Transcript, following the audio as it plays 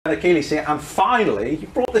Keeley, and finally you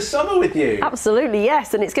brought the summer with you. Absolutely,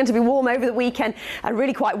 yes, and it's going to be warm over the weekend and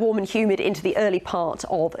really quite warm and humid into the early part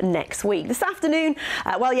of next week. This afternoon,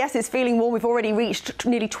 well, yes, it's feeling warm. We've already reached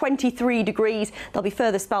nearly 23 degrees. There'll be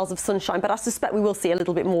further spells of sunshine, but I suspect we will see a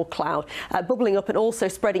little bit more cloud bubbling up and also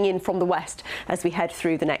spreading in from the west as we head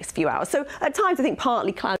through the next few hours. So at times I think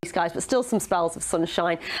partly cloudy skies, but still some spells of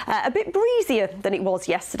sunshine. A bit breezier than it was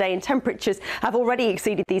yesterday, and temperatures have already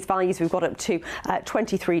exceeded these values. We've got up to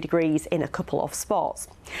 23 degrees in a couple of spots.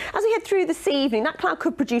 As we head through this evening, that cloud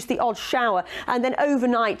could produce the odd shower, and then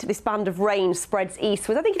overnight this band of rain spreads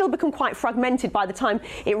eastwards. I think it'll become quite fragmented by the time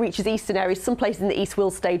it reaches eastern areas. Some places in the east will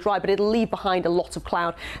stay dry, but it'll leave behind a lot of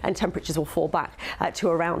cloud, and temperatures will fall back to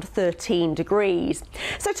around 13 degrees.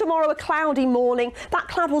 So tomorrow, a cloudy morning. That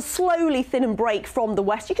cloud will slowly thin and break from the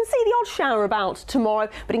west. You can see the odd shower about tomorrow,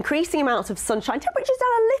 but increasing amounts of sunshine. Temperatures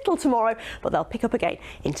down a little tomorrow, but they'll pick up again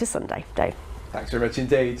into Sunday. Dave. Thanks very much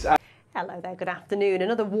indeed. Hello there, good afternoon.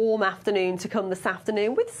 Another warm afternoon to come this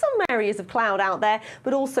afternoon with some areas of cloud out there,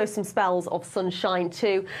 but also some spells of sunshine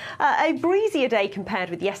too. A breezier day compared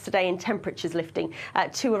with yesterday, and temperatures lifting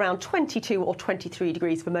to around 22 or 23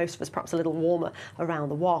 degrees for most of us, perhaps a little warmer around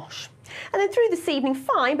the wash. And then through this evening,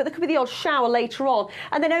 fine, but there could be the odd shower later on.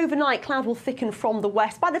 And then overnight, cloud will thicken from the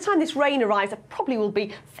west. By the time this rain arrives, it probably will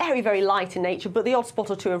be very, very light in nature, but the odd spot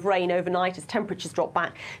or two of rain overnight as temperatures drop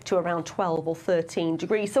back to around 12 or 13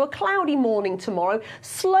 degrees. So a cloudy morning tomorrow.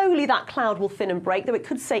 Slowly that cloud will thin and break, though it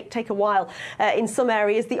could take a while in some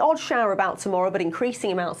areas. The odd shower about tomorrow, but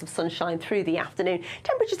increasing amounts of sunshine through the afternoon.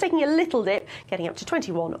 Temperatures taking a little dip, getting up to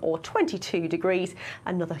 21 or 22 degrees.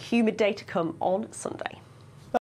 Another humid day to come on Sunday.